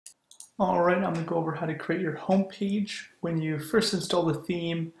Alright, I'm going to go over how to create your home page. When you first install the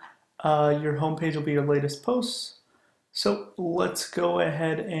theme, your home page will be your latest posts. So let's go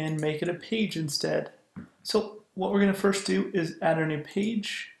ahead and make it a page instead. So what we're going to first do is add a new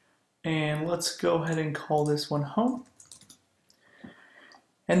page, and let's go ahead and call this one home.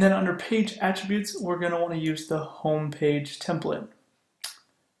 And then under page attributes, we're going to want to use the home page template.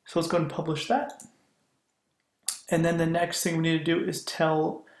 So let's go ahead and publish that. And then the next thing we need to do is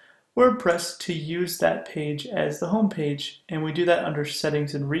tell WordPress to use that page as the home page, and we do that under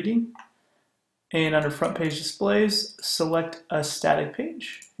settings and reading. And under front page displays, select a static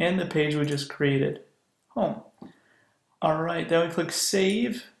page and the page we just created, home. Alright, then we click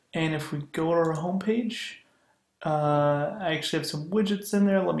save, and if we go to our home page, I actually have some widgets in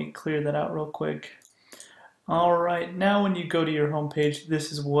there. Let me clear that out real quick. Alright, now when you go to your home page,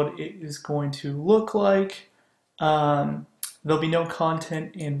 this is what it is going to look like. There'll be no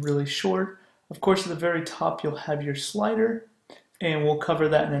content and really short. Of course, at the very top, you'll have your slider, and we'll cover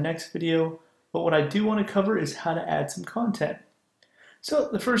that in the next video. But what I do want to cover is how to add some content. So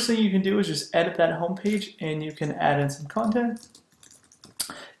the first thing you can do is just edit that home page, and you can add in some content.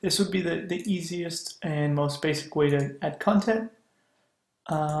 This would be the easiest and most basic way to add content.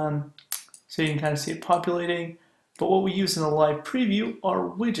 So you can kind of see it populating. But what we use in the live preview are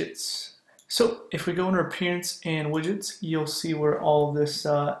widgets. So if we go under Appearance and Widgets, you'll see where all of this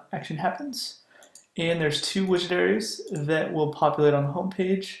action happens. And there's two widget areas that will populate on the home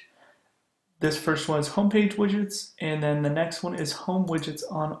page. This first one is Homepage Widgets, and then the next one is Home Widgets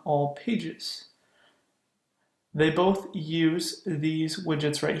on all pages. They both use these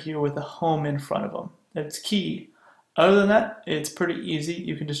widgets right here with a home in front of them. That's key. Other than that, it's pretty easy.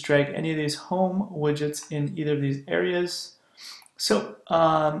 You can just drag any of these home widgets in either of these areas. So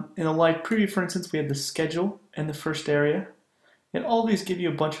in the live preview, for instance, we have the schedule in the first area, and all these give you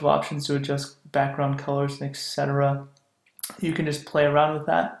a bunch of options to adjust background colors, etc. You can just play around with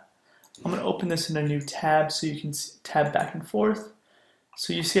that. I'm going to open this in a new tab so you can tab back and forth.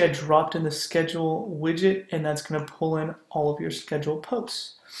 So you see I dropped in the schedule widget, and that's going to pull in all of your scheduled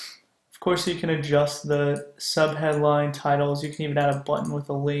posts. Of course, you can adjust the subheadline titles. You can even add a button with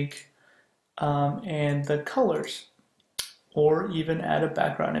a link and the colors, or even add a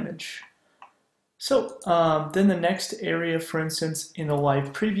background image. So then the next area, for instance, in the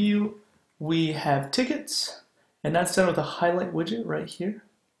live preview, we have tickets, and that's done with a highlight widget right here.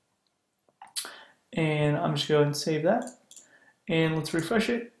 And I'm just going to go ahead and save that. And let's refresh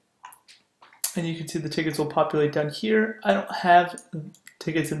it. And you can see the tickets will populate down here. I don't have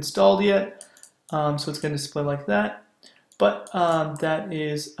tickets installed yet, so it's going to display like that. But that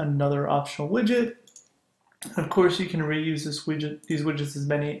is another optional widget. Of course, you can reuse these widgets as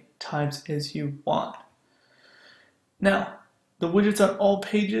many times as you want. Now, the widgets on all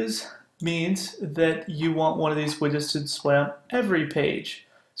pages means that you want one of these widgets to display on every page.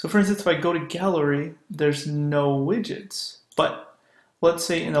 So for instance, if I go to gallery, there's no widgets. But let's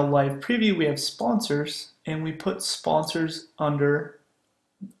say in a live preview we have sponsors, and we put sponsors under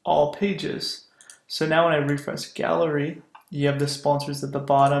all pages. So now when I refresh gallery, you have the sponsors at the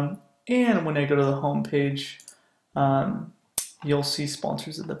bottom, and when I go to the home page, you'll see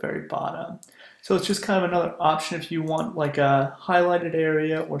sponsors at the very bottom. So it's just kind of another option if you want like a highlighted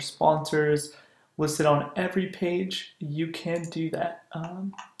area or sponsors listed on every page, you can do that.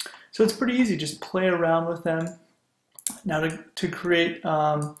 So it's pretty easy, just play around with them. Now to create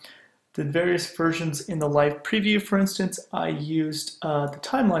the various versions in the live preview, for instance, I used the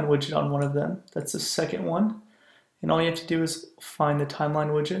timeline widget on one of them. That's the second one. And all you have to do is find the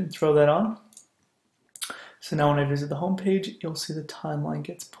timeline widget and throw that on. So now when I visit the home page, you'll see the timeline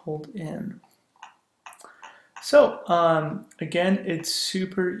gets pulled in. So again, it's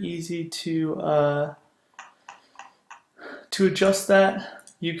super easy to adjust that.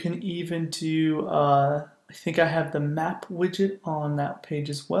 You can even do, I think I have the map widget on that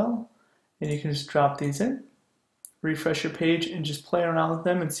page as well. And you can just drop these in, refresh your page, and just play around with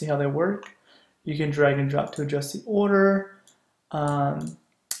them and see how they work. You can drag and drop to adjust the order.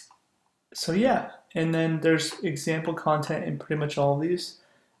 So yeah, and then there's example content in pretty much all of these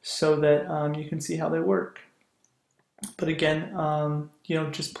so that you can see how they work. But again, you know,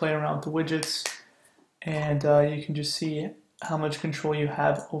 just play around with the widgets, and you can just see how much control you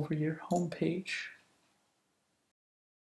have over your home page.